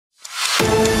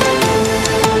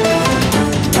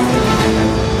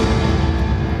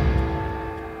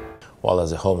Well,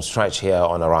 there's a home stretch here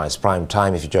on Arise Prime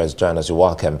Time. If you just join us, you're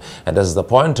welcome. And this is the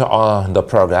point on the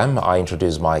program. I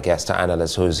introduce my guest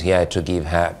analyst who's here to give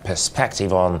her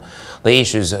perspective on the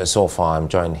issues so far. I'm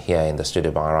joined here in the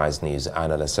studio by Arise News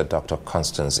analyst Dr.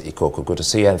 Constance Ikokwu. Good to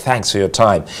see you and thanks for your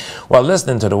time. Well,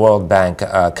 listening to the World Bank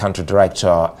country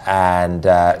director and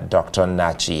Dr.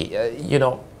 Nachi, you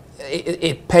know,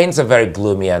 it paints a very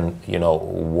gloomy and, you know,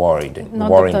 worrying picture.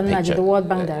 Naji, the World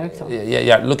Bank director.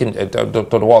 Looking at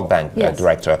the World Bank yes.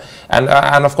 Director. And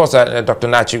of course, Dr.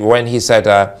 Nachi, when he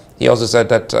said, he also said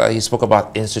that he spoke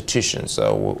about institutions.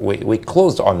 We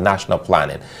closed on national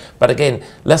planning. But again,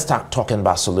 let's start talking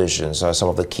about solutions, some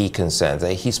of the key concerns.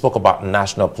 He spoke about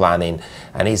national planning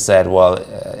and he said, well,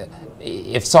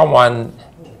 if someone,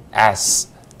 as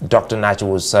Dr. Nachi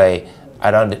would say, I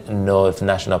don't know if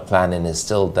national planning is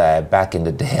still there. Back in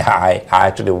the day, I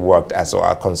actually worked as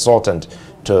a consultant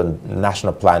to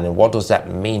national planning. What does that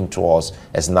mean to us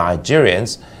as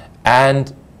Nigerians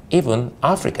and even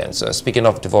Africans? Speaking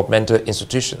of developmental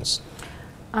institutions.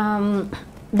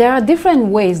 There are different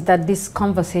ways that this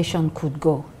conversation could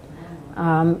go.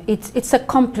 It's a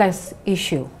complex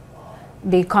issue.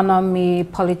 The economy,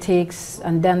 politics,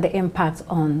 and then the impact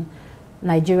on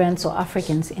Nigerians or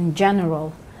Africans in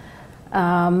general.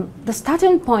 The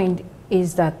starting point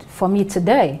is that for me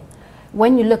today,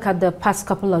 when you look at the past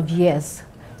couple of years,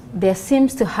 there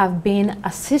seems to have been a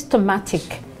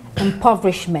systematic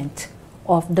impoverishment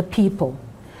of the people.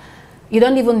 You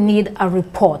don't even need a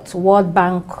report, World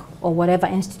Bank or whatever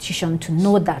institution to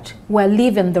know that. We're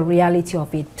living the reality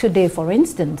of it. Today, for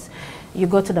instance, you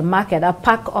go to the market, a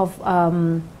pack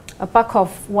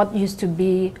of what used to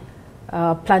be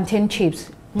plantain chips,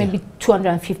 maybe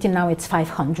 250, now it's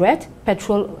 500.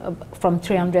 Petrol from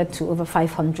 300 to over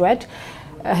 500.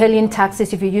 Hailing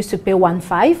taxis, if you used to pay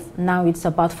 1.5, now it's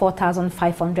about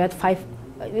 4,500,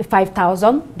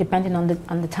 5,000, depending on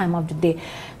the time of the day.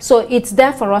 So it's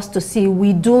there for us to see.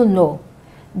 We do know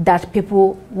that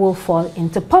people will fall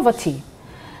into poverty.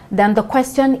 Then the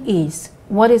question is,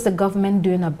 what is the government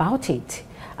doing about it?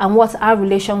 And what's our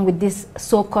relation with these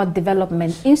so-called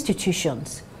development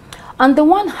institutions? On the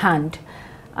one hand,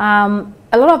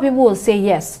 a lot of people will say,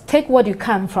 yes, take what you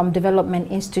can from development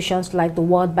institutions like the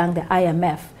World Bank, the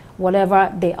IMF,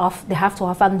 whatever they have to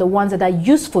offer, and the ones that are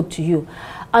useful to you.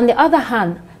 On the other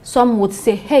hand, some would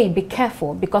say, hey, be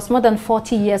careful, because more than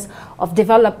 40 years of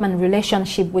development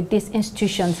relationship with these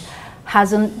institutions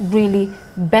hasn't really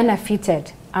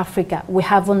benefited Africa. We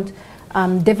haven't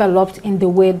developed in the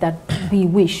way that we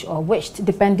wish or wished,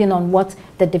 depending on what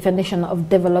the definition of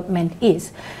development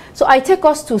is. So I take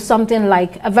us to something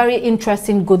like a very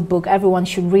interesting good book. Everyone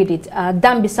should read it.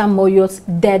 Dambisa Moyo's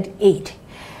Dead Aid.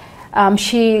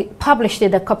 She published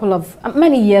it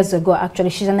many years ago, actually.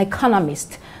 She's an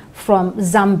economist from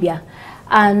Zambia.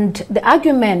 And the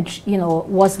argument, you know,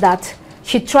 was that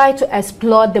she tried to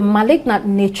explore the malignant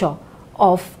nature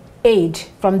of aid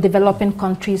from developing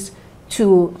countries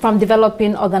from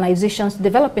developing organizations to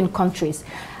developing countries.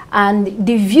 And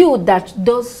the view that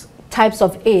those types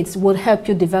of aids would help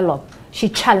you develop, she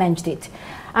challenged it.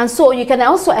 And so you can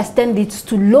also extend it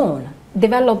to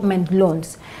development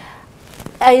loans.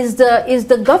 Is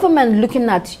the government looking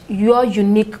at your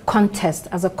unique context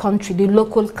as a country, the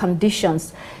local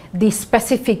conditions, the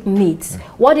specific needs?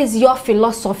 What is your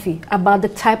philosophy about the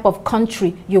type of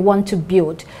country you want to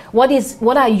build?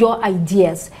 What are your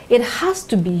ideas? It has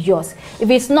to be yours. If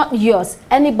it's not yours,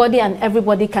 anybody and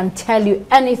everybody can tell you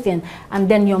anything, and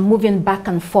then you're moving back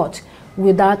and forth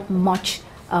without much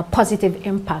positive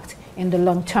impact in the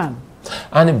long term.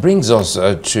 And it brings us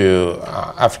to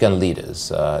African leaders.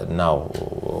 Now,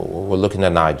 we're looking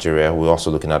at Nigeria, we're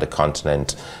also looking at the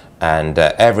continent, and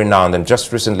every now and then,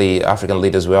 just recently, African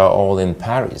leaders were all in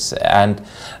Paris. And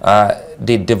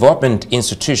the development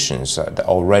institutions that are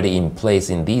already in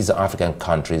place in these African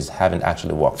countries haven't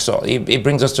actually worked. So it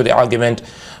brings us to the argument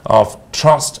of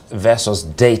trust versus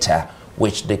data,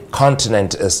 which the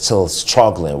continent is still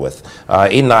struggling with.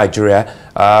 In Nigeria,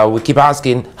 we keep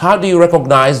asking, how do you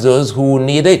recognize those who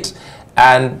need it?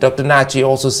 And Dr. Nachi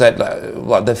also said,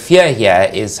 well, the fear here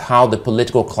is how the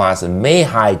political class may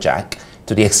hijack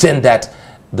to the extent that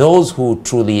those who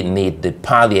truly need the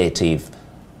palliative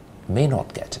may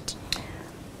not get it.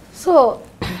 So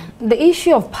the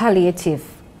issue of palliative,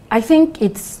 I think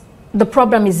the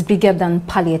problem is bigger than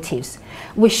palliatives.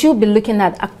 We should be looking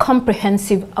at a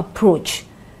comprehensive approach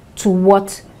to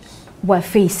what we're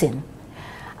facing.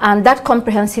 And that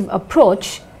comprehensive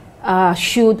approach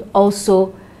should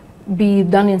also be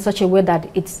done in such a way that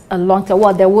it's a long-term,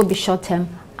 well, there will be short-term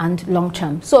and long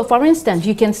term. So for instance,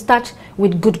 you can start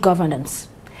with good governance.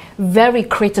 Very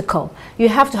critical. You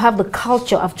have to have the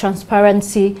culture of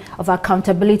transparency, of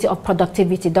accountability, of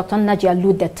productivity. Dr. Naji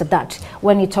alluded to that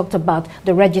when he talked about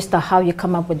the register, how you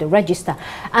come up with the register.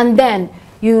 And then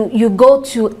you go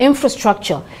to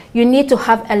infrastructure. You need to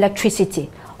have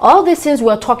electricity. All these things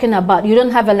we're talking about, you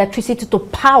don't have electricity to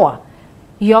power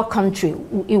your country.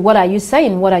 What are you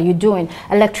saying? What are you doing?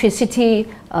 Electricity,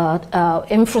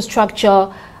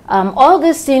 infrastructure, all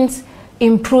these things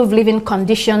improve living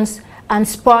conditions and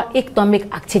spur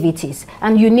economic activities.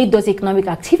 And you need those economic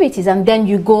activities, and then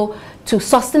you go to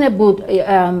sustainable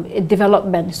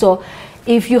development. So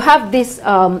if you have this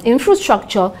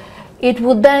infrastructure, it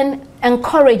would then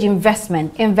encourage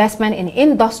investment in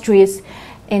industries,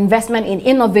 investment in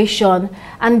innovation,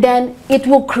 and then it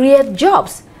will create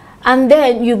jobs. And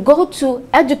then you go to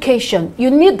education. You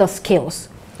need the skills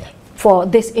for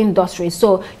this industry.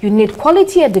 So you need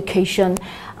quality education.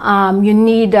 You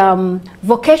need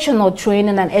vocational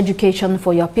training and education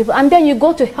for your people. And then you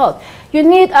go to health. You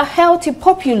need a healthy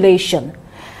population.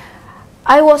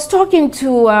 I was talking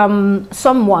to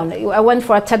someone. I went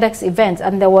for a TEDx event,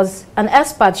 and there was an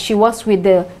expert. She was with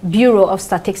the Bureau of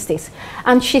Statistics.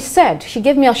 And she said, she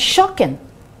gave me a shocking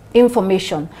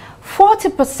information.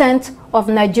 40% of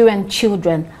Nigerian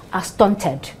children are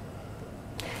stunted.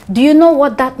 Do you know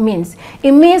what that means?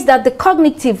 It means that the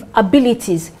cognitive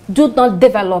abilities do not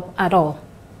develop at all.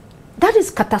 That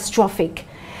is catastrophic.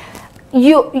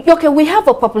 Okay, we have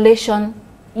a population,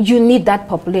 you need that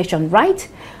population, right?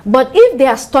 But if they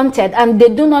are stunted and they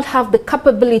do not have the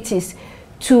capabilities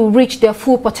to reach their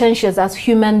full potentials as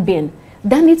human beings,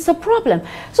 then it's a problem.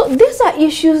 So these are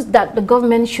issues that the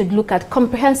government should look at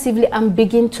comprehensively and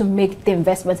begin to make the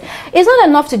investments. It's not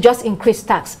enough to just increase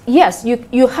tax. Yes,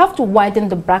 you have to widen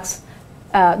the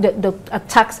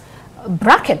tax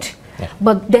bracket,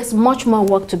 but there's much more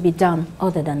work to be done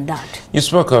other than that. You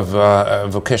spoke of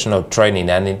vocational training,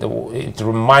 and it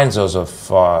reminds us of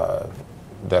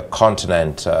the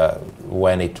continent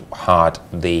when it had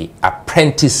the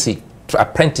apprenticeship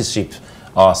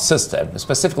system.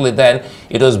 Specifically then,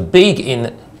 it was big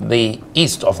in the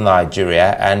east of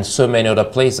Nigeria and so many other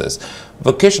places.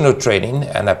 Vocational training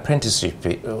and apprenticeship,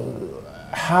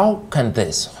 how can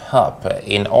this help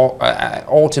in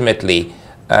ultimately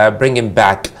bringing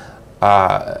back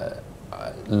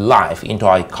life into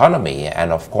our economy,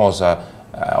 and of course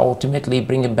ultimately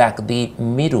bringing back the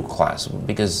middle class?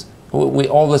 Because we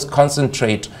always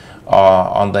concentrate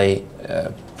on the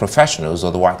professionals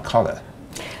or the white collar.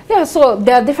 Yeah, so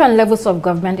there are different levels of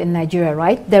government in Nigeria,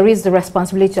 right? There is the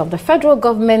responsibility of the federal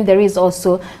government, there is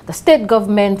also the state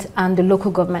government and the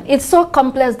local government. It's so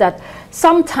complex that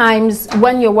sometimes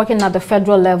when you're working at the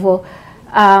federal level,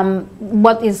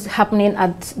 what is happening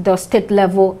at the state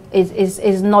level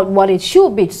is not what it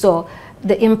should be, so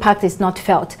the impact is not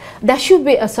felt. There should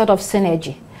be a sort of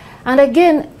synergy. And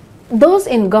again, those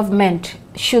in government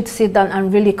should sit down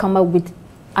and really come up with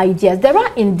ideas. There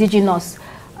are indigenous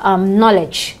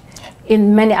knowledge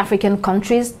in many African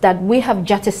countries that we have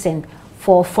jettisoned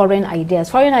for foreign ideas.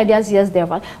 Foreign ideas, yes, they're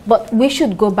fine, but we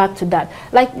should go back to that.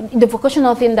 Like the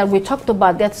vocational thing that we talked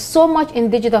about, there's so much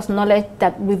indigenous knowledge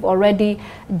that we've already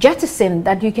jettisoned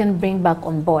that you can bring back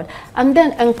on board. And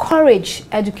then encourage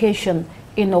education,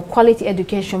 you know, quality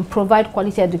education, provide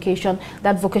quality education,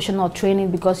 that vocational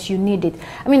training, because you need it.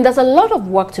 I mean, there's a lot of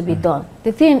work to be done.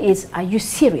 The thing is, are you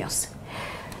serious?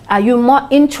 Are you more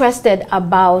interested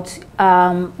about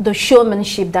the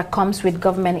showmanship that comes with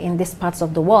government in these parts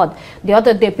of the world? The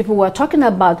other day, people were talking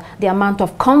about the amount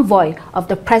of convoy of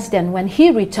the president when he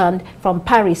returned from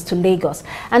Paris to Lagos.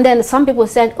 And then some people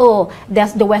said, oh, there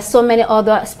were so many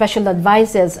other special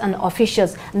advisors and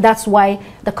officials, and that's why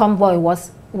the convoy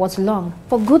was long.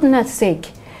 For goodness sake,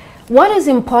 what is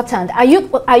important? Are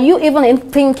you even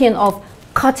thinking of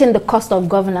cutting the cost of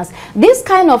governance? These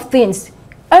kind of things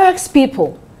irks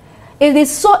people. It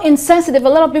is so insensitive. A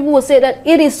lot of people will say that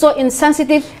it is so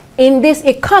insensitive in this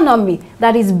economy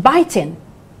that is biting.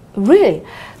 Really.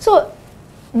 So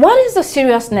what is the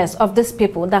seriousness of these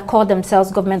people that call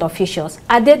themselves government officials?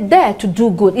 Are they there to do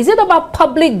good? Is it about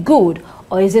public good,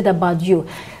 or is it about you?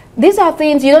 These are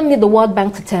things you don't need the World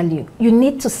Bank to tell you. You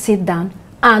need to sit down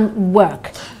and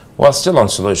work. Well, still on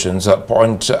solutions, a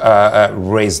point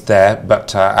raised there,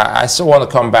 but I still want to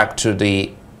come back to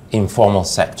the informal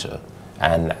sector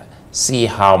and see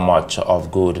how much of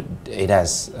good it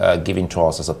has given to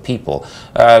us as a people.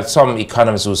 Some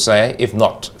economists will say, if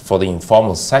not for the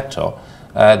informal sector,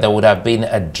 there would have been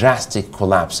a drastic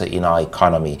collapse in our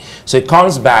economy. So it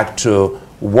comes back to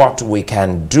what we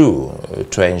can do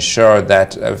to ensure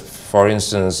that, for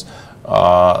instance,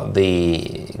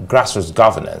 the grassroots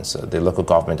governance, the local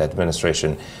government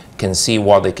administration, can see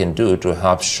what they can do to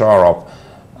help shore up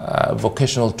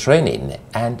vocational training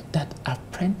and that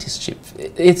apprenticeship.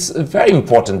 It's very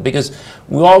important because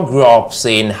we all grew up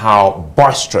seeing how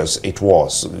boisterous it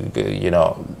was, you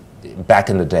know, back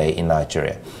in the day in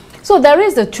Nigeria. So there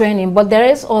is the training, but there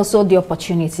is also the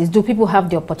opportunities. Do people have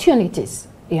the opportunities?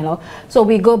 You know, so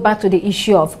we go back to the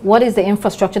issue of what is the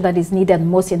infrastructure that is needed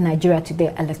most in Nigeria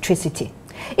today? Electricity.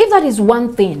 If that is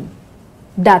one thing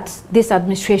that this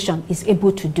administration is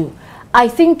able to do, I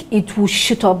think it will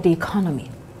shoot up the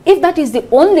economy. If that is the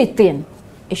only thing,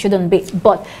 it shouldn't be.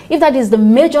 But if that is the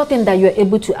major thing that you're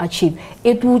able to achieve,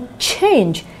 it will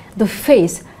change the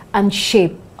face and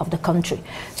shape of the country.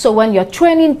 So when you're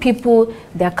training people,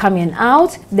 they're coming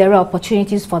out, there are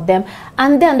opportunities for them.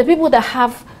 And then the people that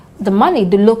have the money,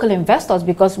 the local investors,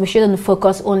 because we shouldn't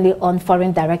focus only on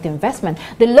foreign direct investment.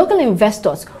 The local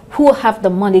investors who have the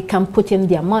money can put in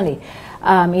their money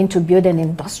into building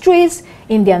industries,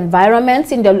 in the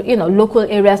environments, in the local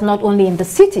areas, not only in the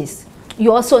cities.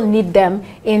 You also need them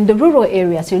in the rural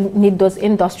areas. You need those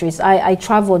industries. I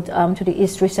traveled to the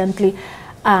East recently,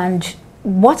 and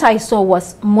what I saw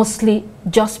was mostly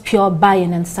just pure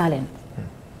buying and selling.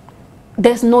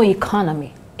 There's no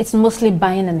economy. It's mostly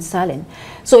buying and selling.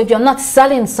 So if you're not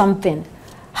selling something,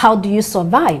 how do you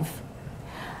survive?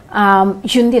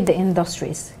 You need the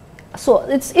industries. So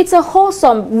it's a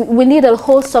wholesome, we need a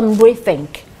wholesome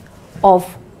rethink of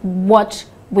what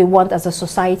we want as a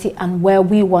society and where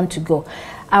we want to go.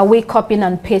 Are we copying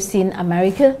and pasting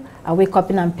America? Are we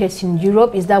copying and pasting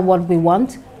Europe? Is that what we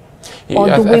want? Or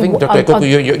I think, Dr.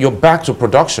 Ikokwu, you're back to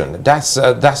production. That's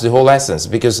the whole essence,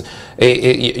 because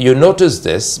you notice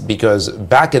this because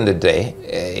back in the day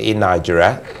in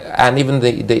Nigeria and even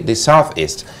the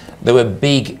Southeast, they were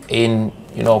big in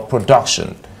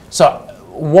production. So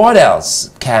what else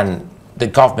can the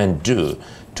government do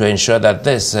to ensure that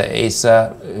this is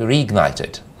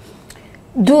reignited?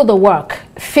 Do the work,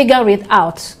 figure it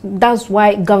out. That's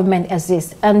why government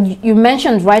exists. And you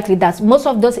mentioned rightly that most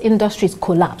of those industries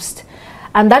collapsed.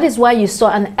 And that is why you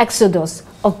saw an exodus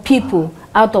of people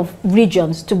out of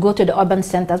regions to go to the urban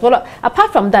centers. But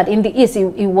apart from that, in the East,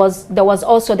 there was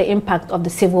also the impact of the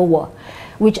Civil War,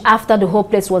 which after the whole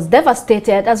place was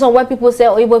devastated. And so when people say,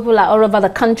 oh, people are all over the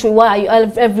country, why are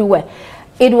you everywhere?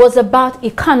 It was about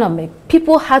economy.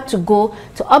 People had to go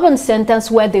to urban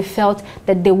centers where they felt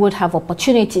that they would have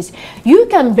opportunities. You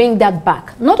can bring that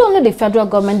back. Not only the federal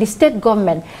government, the state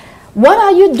government. What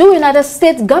are you doing as a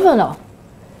state governor?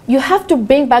 You have to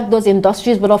bring back those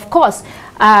industries, but of course,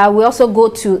 we also go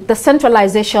to the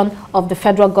centralization of the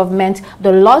federal government,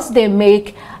 the laws they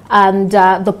make, and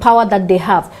the power that they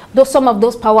have. Though some of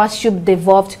those powers should be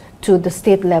devolved to the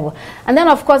state level. And then,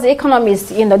 of course, the economists,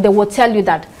 they will tell you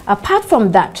that apart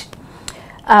from that,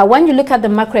 when you look at the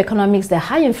macroeconomics, the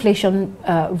high inflation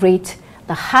rate,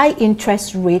 the high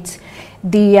interest rate,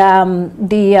 the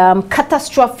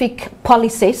catastrophic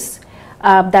policies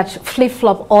that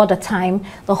flip-flop all the time,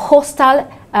 the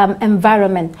hostile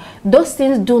environment, those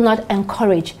things do not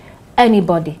encourage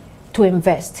anybody to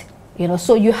invest.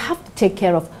 So you have to take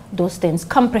care of those things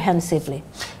comprehensively.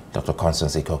 Dr.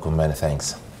 Constance Ikokwu, many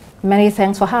thanks. Many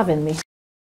thanks for having me.